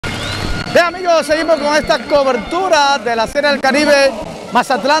Bien, amigos, seguimos con esta cobertura de la Serie del Caribe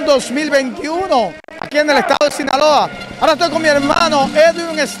Mazatlán 2021 aquí en el estado de Sinaloa. Ahora estoy con mi hermano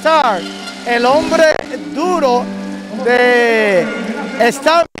Edwin Star, el hombre duro de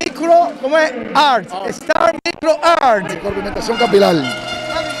Star Micro, ¿cómo es? Art, Star Micro Art. Micropigmentación capilar.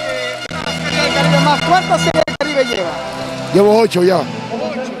 ¿Cuántas series del Caribe lleva? Llevo 8 ya,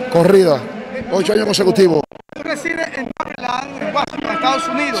 corrida, 8 años consecutivos. Tú resides en Mazatlán, en Washington, Estados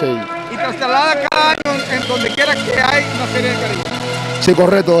Unidos, Sí. Y te trasladas cada año en donde quiera que hay una serie del Caribe. Sí,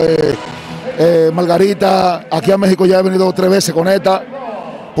 correcto. Margarita, aquí a México ya he venido 3 veces con esta,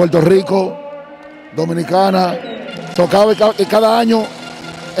 Puerto Rico, Dominicana, tocaba cada año,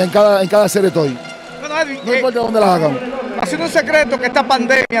 en cada serie estoy. Bueno, Edwin, No importa dónde las hagan. ha sido un secreto que esta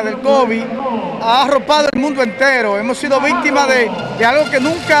pandemia del COVID ha arropado el mundo entero. Hemos sido víctimas de algo que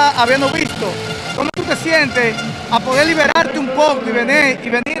nunca habíamos visto. ¿Cómo tú te sientes a poder liberarte un poco y venir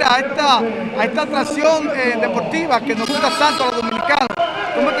a esta atracción deportiva que nos gusta tanto a los dominicanos?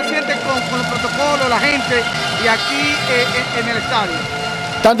 ¿Cómo te sientes con los protocolos, la gente y aquí en el estadio?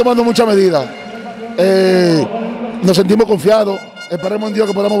 Están tomando muchas medidas. Nos sentimos confiados. Esperemos en Dios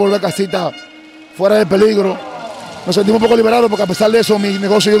que podamos volver a casita fuera de peligro. Nos sentimos un poco liberados porque a pesar de eso mi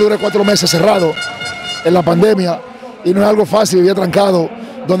negocio yo duré 4 meses cerrado en la pandemia y no es algo fácil, vivía trancado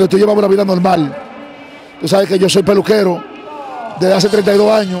donde tú llevas una vida normal. Tú sabes que yo soy peluquero desde hace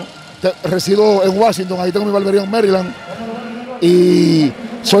 32 años, resido en Washington, ahí tengo mi barbería en Maryland y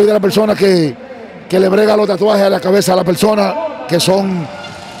soy de la persona que le brega los tatuajes a la cabeza a las personas que son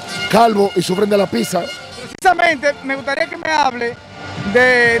calvos y sufren de la pizza. Precisamente me gustaría que me hable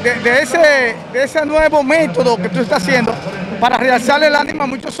de ese nuevo método que tú estás haciendo para realzarle el ánimo a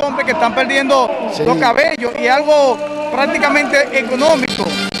muchos hombres que están perdiendo los cabellos y algo prácticamente económico.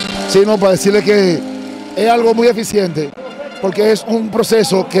 Sí, no, para decirle que es algo muy eficiente porque es un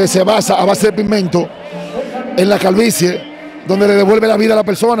proceso que se basa a base de pigmento en la calvicie, donde le devuelve la vida a la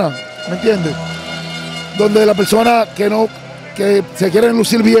persona, ¿me entiendes? Donde la persona que se quiere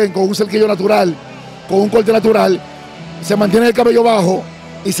lucir bien con un cerquillo natural, con un corte natural, se mantiene el cabello bajo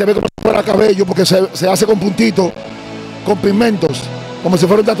y se ve como si fuera cabello porque se hace con puntitos, con pigmentos, como si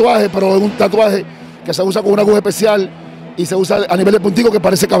fuera un tatuaje, pero es un tatuaje que se usa con una aguja especial y se usa a nivel de puntico que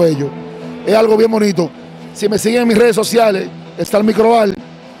parece cabello. Es algo bien bonito. Si me siguen en mis redes sociales, está el microval,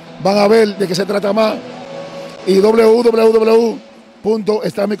 van a ver de qué se trata más y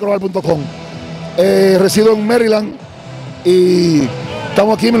www.estarmicroval.com. Resido en Maryland y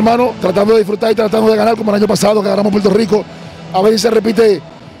estamos aquí, mi hermano, tratando de disfrutar y tratando de ganar como el año pasado que ganamos Puerto Rico. A ver si se repite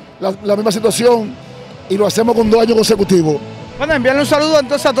la misma situación y lo hacemos con 2 años consecutivos. Bueno, enviarle un saludo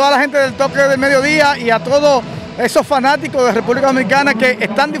entonces a toda la gente del Toque del Mediodía y a todos esos fanáticos de República Dominicana que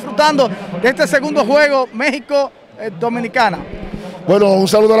están disfrutando de este segundo juego México-Dominicana. Bueno, un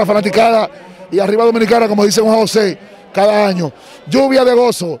saludo a la fanaticada y arriba Dominicana, como dice Juan José, cada año. Lluvia de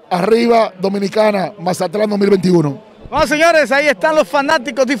gozo, arriba Dominicana, Mazatlán 2021. Bueno, señores, ahí están los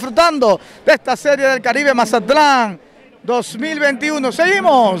fanáticos disfrutando de esta Serie del Caribe Mazatlán 2021.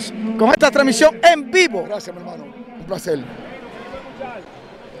 Seguimos con esta transmisión en vivo. Gracias, mi hermano. Un placer.